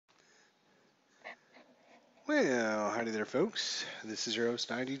Well, howdy there, folks. This is your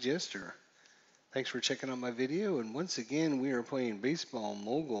host, ID Jester. Thanks for checking out my video. And once again, we are playing Baseball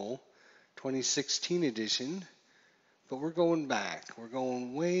Mogul 2016 edition. But we're going back. We're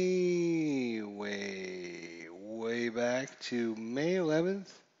going way back to May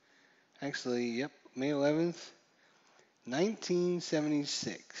 11th. Actually, yep, May 11th,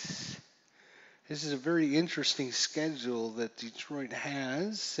 1976. This is a very interesting schedule that Detroit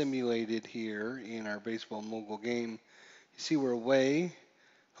has simulated here in our Baseball Mogul game. You see, we're away.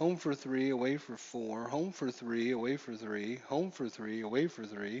 Home for three, away for four. Home for three, away for three. Home for three, away for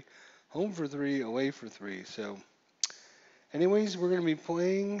three. Home for three, away for three. So, anyways, we're going to be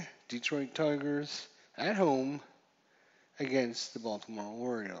playing Detroit Tigers at home against the Baltimore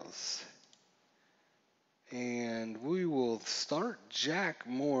Orioles. And we will start Jack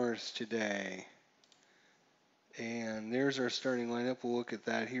Morris today. And there's our starting lineup. We'll look at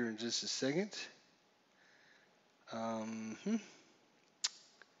that here in just a second.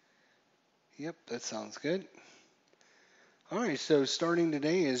 Yep, that sounds good. All right, so starting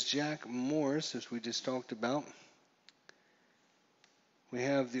today is Jack Morris, as we just talked about. We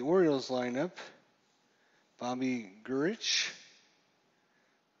have the Orioles lineup. Bobby Gurich,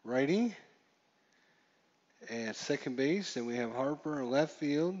 righty. At second base, and we have Harper left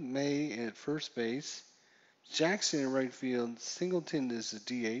field, May at first base, Jackson in right field, Singleton is the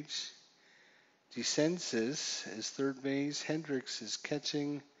DH, DeSensis is third base, Hendricks is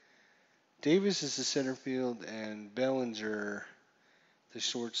catching, Davis is the center field, and Bellinger the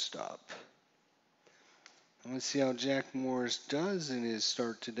shortstop. Let's see how Jack Morris does in his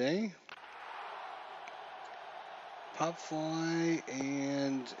start today. Pop fly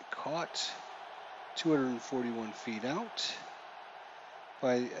and caught 241 feet out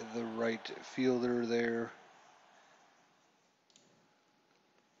by the right fielder there.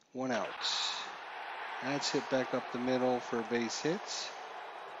 One out. That's hit back up the middle for a base hit.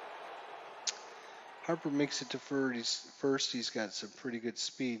 Harper makes it to first. He's got some pretty good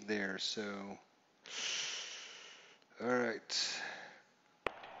speed there. So, all right.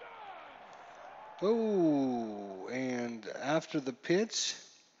 Oh, and after the pitch,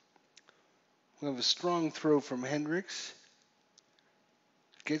 we have a strong throw from Hendricks.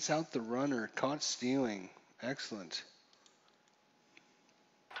 Gets out the runner, caught stealing. Excellent.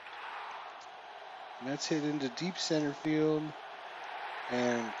 And that's hit into deep center field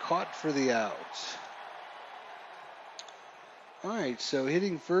and caught for the out. All right, so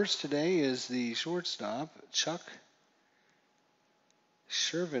hitting first today is the shortstop, Chuck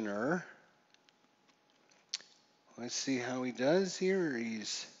Schervener. Let's see how he does here.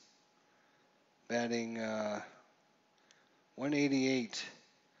 He's batting 188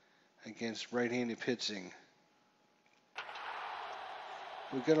 against right-handed pitching.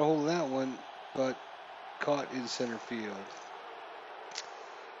 We got a hold of that one, but caught in center field.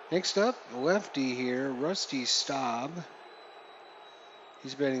 Next up, lefty here, Rusty Staub.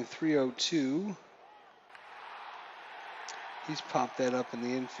 He's batting 302. He's popped that up in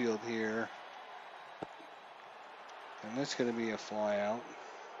the infield here. And that's going to be a fly out.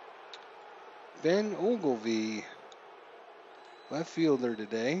 Ben Ogilvy, left fielder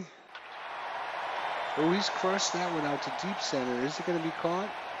today. Oh, he's crushed that one out to deep center. Is it going to be caught?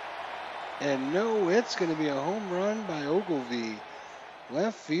 And no, it's going to be a home run by Ogilvy.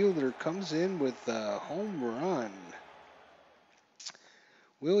 Left fielder comes in with a home run.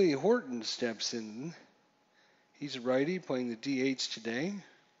 Willie Horton steps in. He's a righty playing the DH today.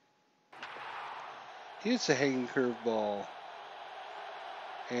 He hits a hanging curveball.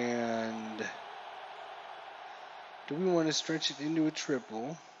 And do we want to stretch it into a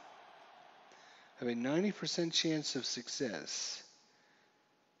triple? Have a 90% chance of success.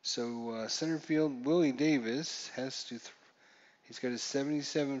 So center field, Willie Davis has to, he's got a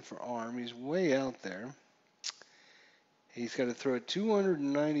 77 for arm. He's way out there. He's got to throw it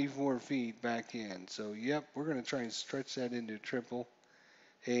 294 feet back in. So, yep, we're going to try and stretch that into triple.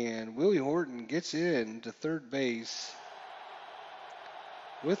 And Willie Horton gets in to third base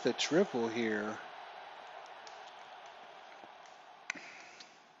with a triple here.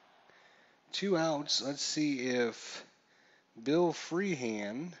 2 outs. Let's see if Bill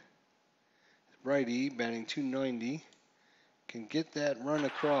Freehan, righty, batting 290, can get that run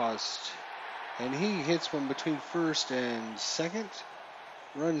across. And he hits one between first and second.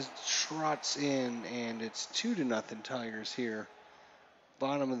 Runs, trots in, and it's 2-0 Tigers here.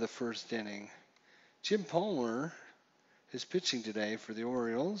 Bottom of the first inning. Jim Palmer is pitching today for the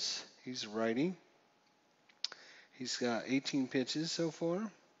Orioles. He's righty. He's got 18 pitches so far,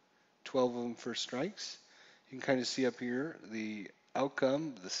 12 of them for strikes. You can kind of see up here the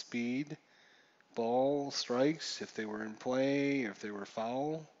outcome, the speed, ball strikes, if they were in play, if they were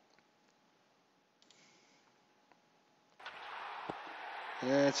foul.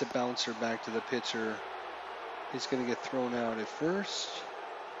 That's a bouncer back to the pitcher. He's going to get thrown out at first.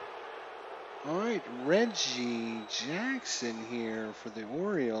 All right, Reggie Jackson here for the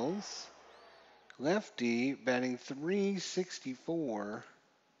Orioles. Lefty, batting .364.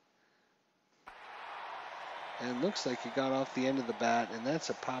 And looks like he got off the end of the bat, and that's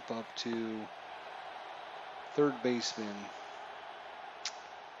a pop-up to third baseman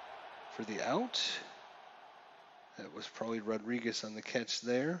for the out. That was probably Rodriguez on the catch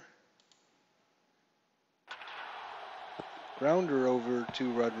there. Grounder over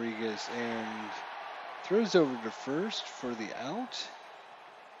to Rodriguez and throws over to first for the out.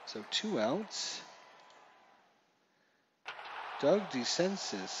 So 2 outs. Doug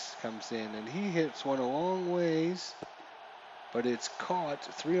DeCensis comes in and he hits one a long ways, but it's caught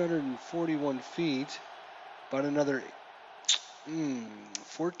 341 feet, about another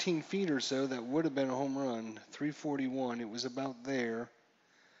 14 feet or so. That would have been a home run. 341, it was about there.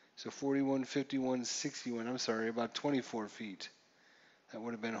 So 41, 51, 61, I'm sorry, about 24 feet. That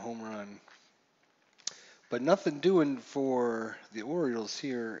would have been a home run. But nothing doing for the Orioles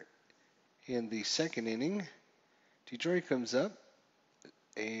here in the second inning. Detroit comes up,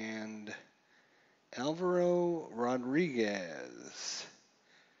 and Alvaro Rodriguez,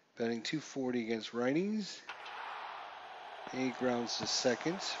 batting .240 against righties. He grounds to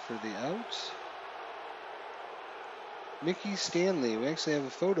second for the out. Mickey Stanley, we actually have a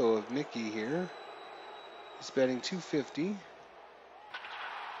photo of Mickey here. He's batting .250.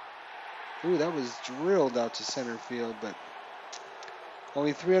 Ooh, that was drilled out to center field, but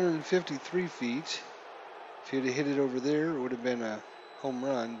only 353 feet. If he'd have hit it over there, it would have been a home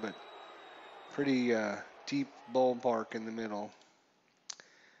run, but pretty deep ballpark in the middle.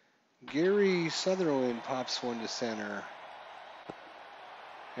 Gary Sutherland pops one to center.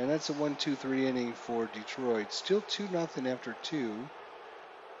 And that's a 1-2-3 inning for Detroit. Still 2-0 after 2.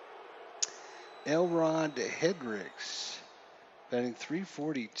 Elrod Hendricks, batting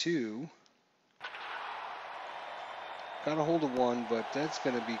 .342. Got a hold of one, but that's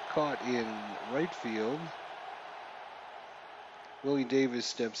going to be caught in right field. Willie Davis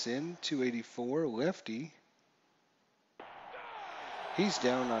steps in, .284, lefty. He's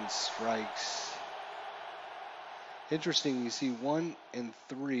down on strikes. Interesting, you see 1 and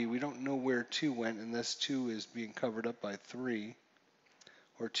 3. We don't know where 2 went unless 2 is being covered up by 3.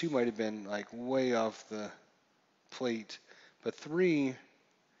 Or 2 might have been like way off the plate. But 3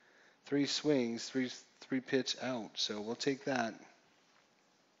 swings, 3 pitch out. So we'll take that.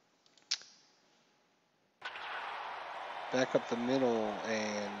 Back up the middle,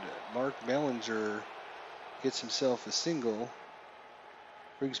 and Mark Bellinger gets himself a single.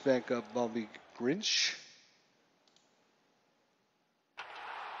 Brings back up Bobby Grinch.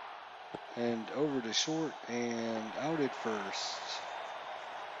 And over to short and out at first.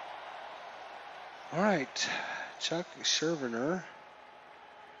 All right, Chuck Schervener,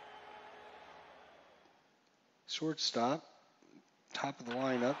 shortstop, top of the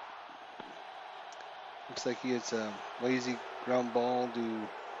lineup. Looks like he hits a lazy ground ball to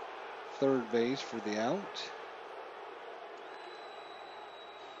third base for the out.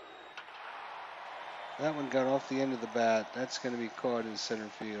 That one got off the end of the bat. That's going to be caught in center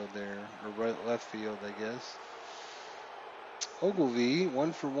field there, or right left field, I guess. Ogilvy,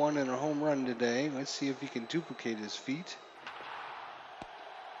 1 for 1 and a home run today. Let's see if he can duplicate his feat.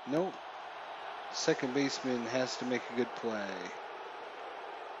 Nope. Second baseman has to make a good play.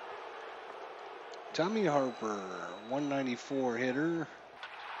 Tommy Harper, 194 hitter.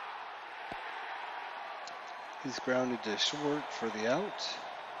 He's grounded to short for the out.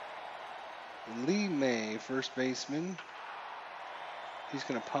 Lee May, first baseman. He's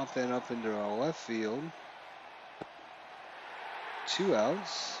going to pop that up into our left field. 2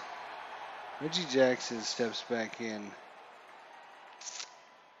 outs. Reggie Jackson steps back in.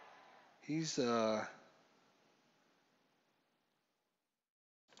 He's let's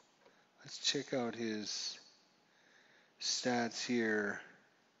check out his stats here.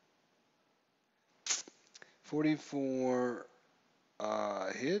 44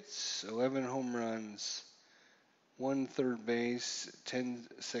 hits, 11 home runs, 1 third base, 10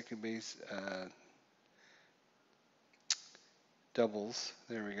 second base doubles.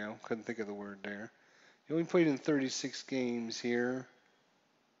 There we go. Couldn't think of the word there. He only played in 36 games here.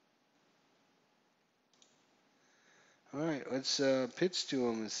 All right, let's pitch to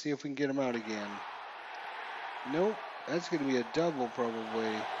him and see if we can get him out again. Nope, that's going to be a double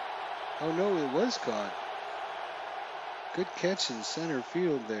probably. Oh no, it was caught. Good catch in center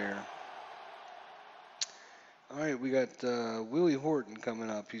field there. All right, we got Willie Horton coming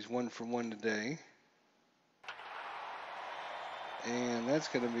up. He's 1 for 1 today. And that's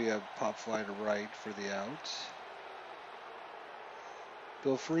going to be a pop fly to right for the out.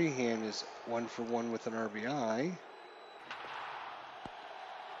 Bill Freehand is 1 for 1 with an RBI.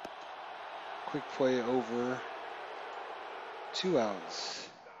 Quick play over. 2 outs.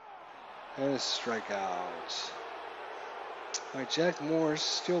 And a strikeout. All right, Jack Morris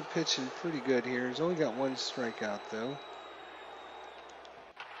still pitching pretty good here. He's only got 1 strikeout, though.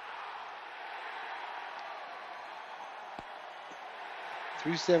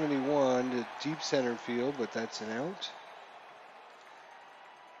 .371 to deep center field, but that's an out.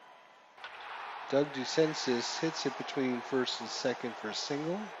 Doug Ducensis hits it between first and second for a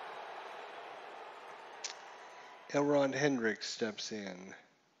single. Elrond Hendricks steps in.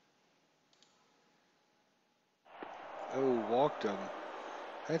 Oh, walked him.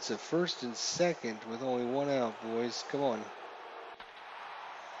 That's a first and second with only 1 out, boys. Come on.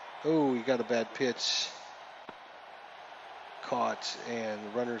 Oh, he got a bad pitch. Caught, and the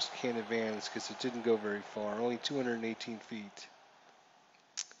runners can't advance because it didn't go very far. Only 218 feet.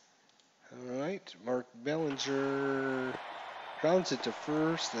 All right, Mark Bellinger grounds it to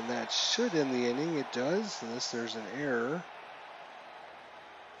first, and that should end the inning. It does, unless there's an error.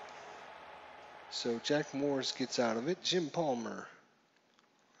 So Jack Morris gets out of it. Jim Palmer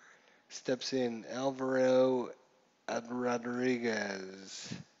steps in. Alvaro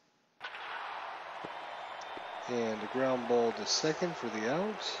Rodriguez. And a ground ball to second for the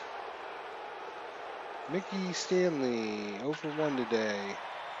out. Mickey Stanley, 0 for 1 today.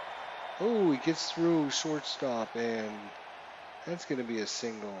 Oh, he gets through shortstop, and that's going to be a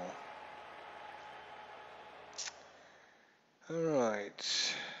single. All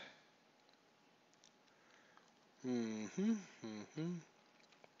right.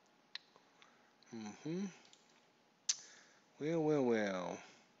 Well.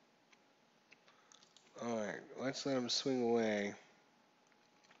 All right, let's let him swing away.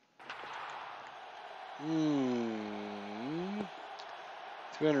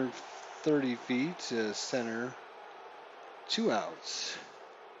 330 feet to center. 2 outs.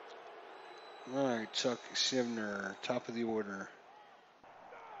 All right, Chuck Shivner, top of the order.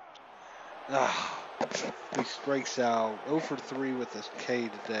 He strikes out. 0 for 3 with a K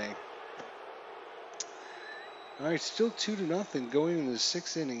today. All right, still 2-0 going in the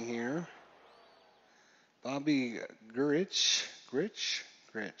 6th inning here. Bobby Grich, Grich,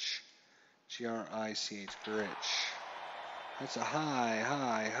 G-R-I-C-H, Grich. That's a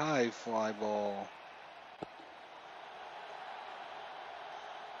high fly ball.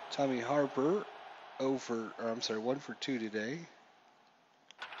 Tommy Harper, 1 for 2 today.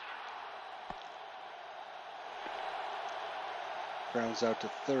 Grounds out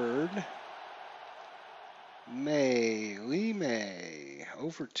to third. Lee May, 0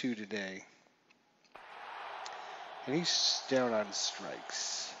 for 2 today. And he's down on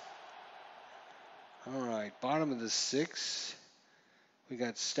strikes. All right, bottom of the 6th. We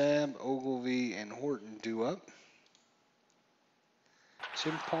got Stab, Ogilvy, and Horton due up.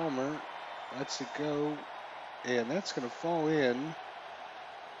 Jim Palmer lets it go, and that's going to fall in.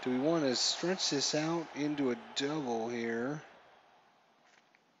 Do we want to stretch this out into a double here?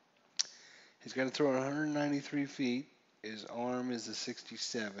 He's got to throw 193 feet. His arm is a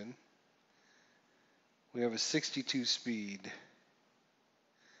 67. We have a 62 speed.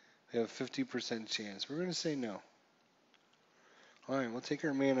 We have a 50% chance. We're going to say no. All right, we'll take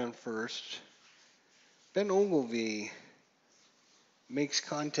our man on first. Ben Ogilvy makes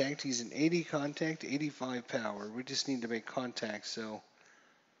contact. He's an 80 contact, 85 power. We just need to make contact, so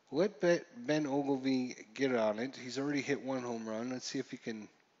let Ben Ogilvy get on it. He's already hit 1 home run. Let's see if he can.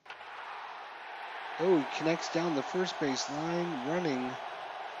 Oh, he connects down the first base line, running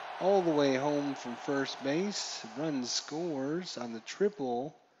all the way home from first base. Run scores on the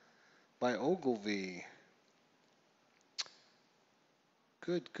triple by Ogilvy.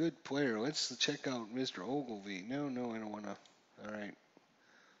 Good player. Let's check out Mr. Ogilvy. No, I don't want to. All right.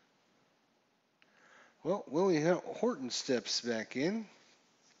 Well, Willie Horton steps back in.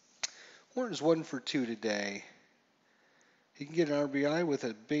 Horton's 1 for 2 today. He can get an RBI with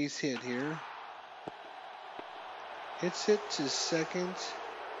a base hit here. Hits it to second.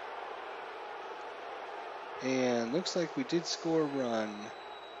 And looks like we did score a run.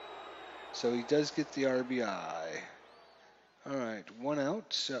 So he does get the RBI. All right, 1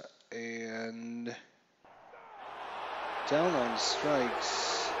 out. And down on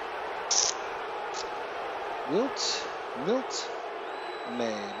strikes. Milt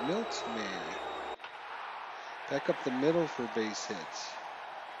May. Back up the middle for base hits.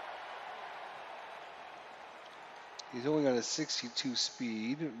 He's only got a 62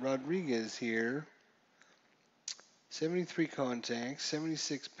 speed. Rodriguez here. 73 contact,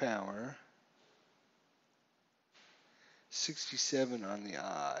 76 power, 67 on the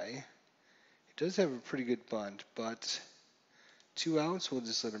eye. He does have a pretty good bunt, but 2 outs. We'll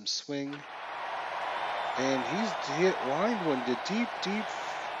just let him swing. And he's hit wide one to deep, deep.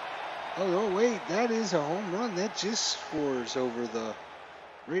 Oh, no, wait, that is a home run. That just scores over the,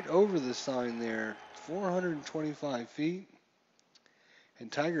 right over the sign there. 425 feet.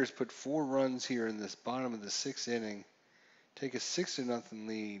 And Tigers put 4 runs here in this bottom of the 6th inning. Take a 6-0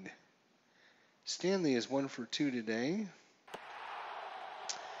 lead. Stanley is 1 for 2 today.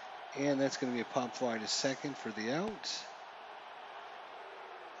 And that's going to be a pop fly to second for the out.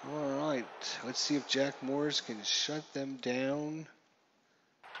 All right, let's see if Jack Morris can shut them down.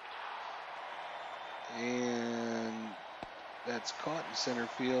 And that's caught in center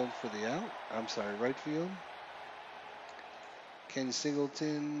field for the out. I'm sorry, right field. Ken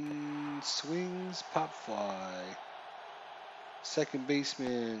Singleton swings, pop fly. Second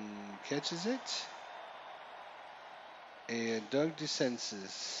baseman catches it. And Doug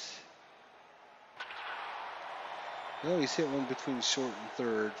DeSensis. No, he's hit one between short and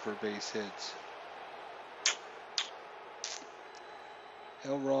third for base hits.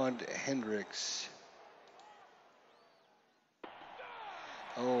 Elrod Hendricks.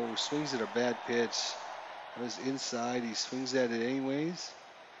 Oh, swings at a bad pitch. That was inside. He swings at it anyways.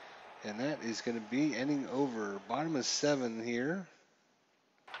 And that is going to be inning over. Bottom of 7 here.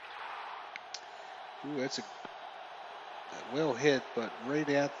 Ooh, that's a well hit, but right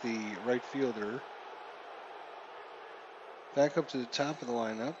at the right fielder. Back up to the top of the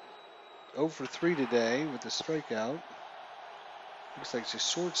lineup. 0 for 3 today with a strikeout. Looks like the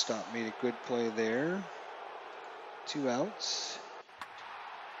shortstop made a good play there. 2 outs.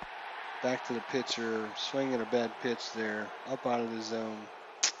 Back to the pitcher, swinging a bad pitch there, up out of the zone.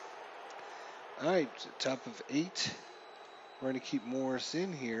 All right, top of 8. We're going to keep Morris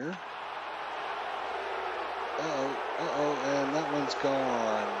in here. And that one's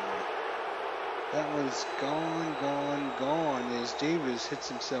gone. That one's gone as Davis hits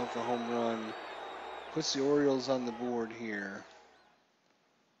himself a home run. Puts the Orioles on the board here.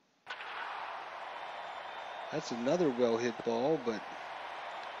 That's another well-hit ball, but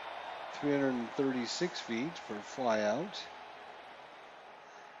 336 feet for a fly out.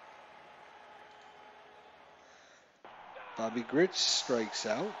 Bobby Grich strikes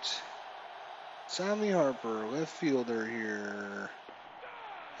out. Tommy Harper, left fielder here.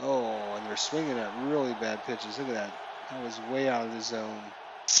 Oh, and they're swinging at really bad pitches. Look at that. That was way out of the zone.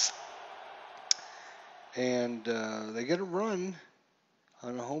 And they get a run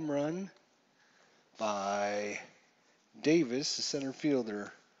on a home run by Davis, the center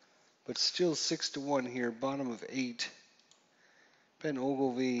fielder. But still 6-1 here, bottom of 8. Ben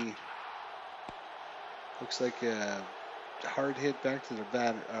Ogilvy looks like a hard hit back to the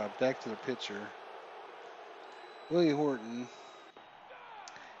back to the pitcher. Willie Horton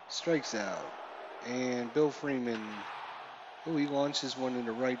strikes out, and Bill Freeman. Oh, he launches one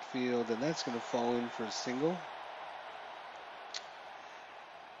into right field, and that's going to fall in for a single.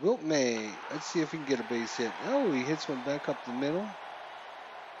 Wilt May, let's see if he can get a base hit. Oh, he hits one back up the middle.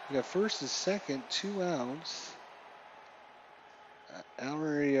 We got first and second, 2 outs.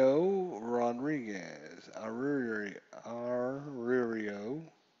 Aurelio Rodriguez. Aurelio?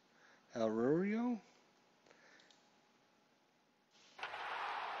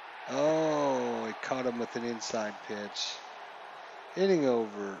 Oh, it caught him with an inside pitch. Inning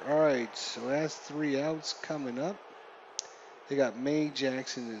over. All right, so last 3 outs coming up. They got May,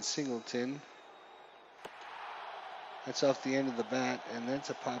 Jackson, and Singleton. That's off the end of the bat, and that's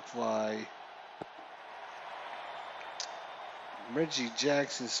a pop fly. Reggie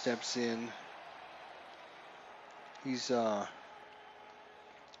Jackson steps in. He's 1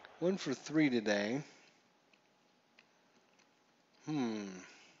 for 3 today.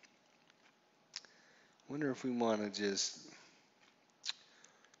 Wonder if we want to just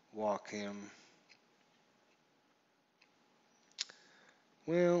walk him.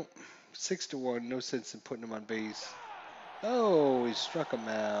 Well, 6-1, no sense in putting him on base. Oh, he struck him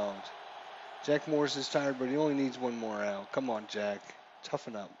out. Jack Morris is tired, but he only needs 1 more out. Come on, Jack.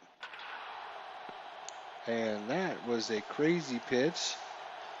 Toughen up. And that was a crazy pitch.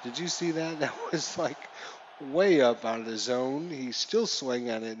 Did you see that? That was like way up out of the zone. He still swung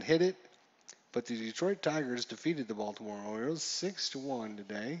at it and hit it. But the Detroit Tigers defeated the Baltimore Orioles 6-1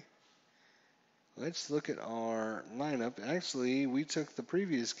 today. Let's look at our lineup. Actually, we took the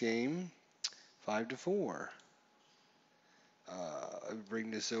previous game 5-4. I'll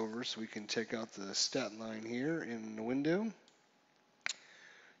bring this over so we can check out the stat line here in the window.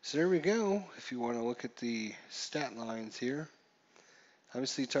 So there we go. If you want to look at the stat lines here.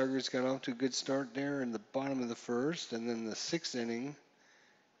 Obviously, Tigers got off to a good start there in the bottom of the first, and then the sixth inning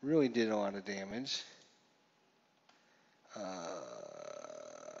really did a lot of damage.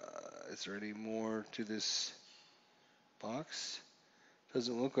 Is there any more to this box?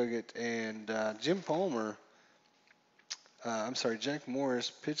 Doesn't look like it. And Jack Morris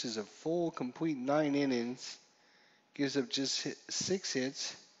pitches a full, complete 9 innings, gives up just 6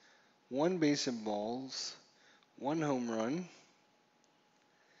 hits, 1 base and balls, 1 home run,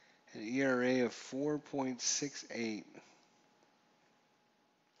 an ERA of 4.68.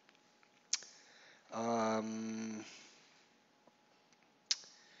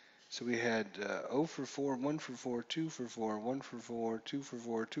 So we had 0 for 4, 1 for 4, 2 for 4, 1 for 4, 2 for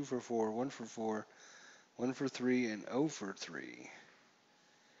 4, 2 for 4, 1 for 4, 1 for 3, and 0 for 3.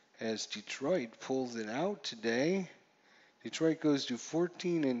 As Detroit pulls it out today, Detroit goes to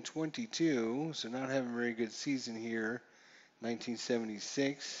 14 and 22, so not having a very good season here,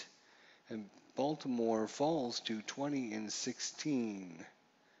 1976. And Baltimore falls to 20 and 16.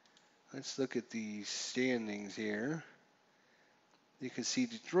 Let's look at the standings here. You can see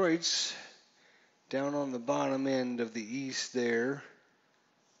Detroit's down on the bottom end of the East there.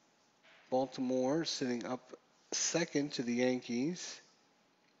 Baltimore sitting up second to the Yankees.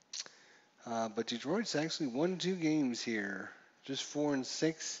 But Detroit's actually won 2 games here. Just 4 and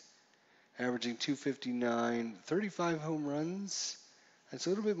 6, averaging 259, 35 home runs. That's a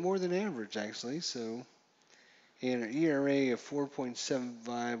little bit more than average, actually. So, and an ERA of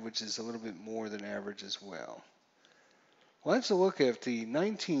 4.75, which is a little bit more than average as well. Well, that's a look at the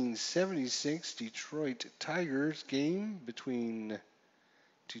 1976 Detroit Tigers game between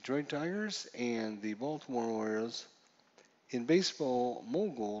Detroit Tigers and the Baltimore Orioles in Baseball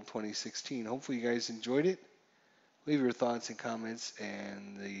Mogul 2016. Hopefully you guys enjoyed it. Leave your thoughts and comments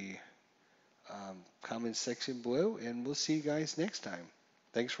in the comments section below, and we'll see you guys next time.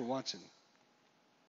 Thanks for watching.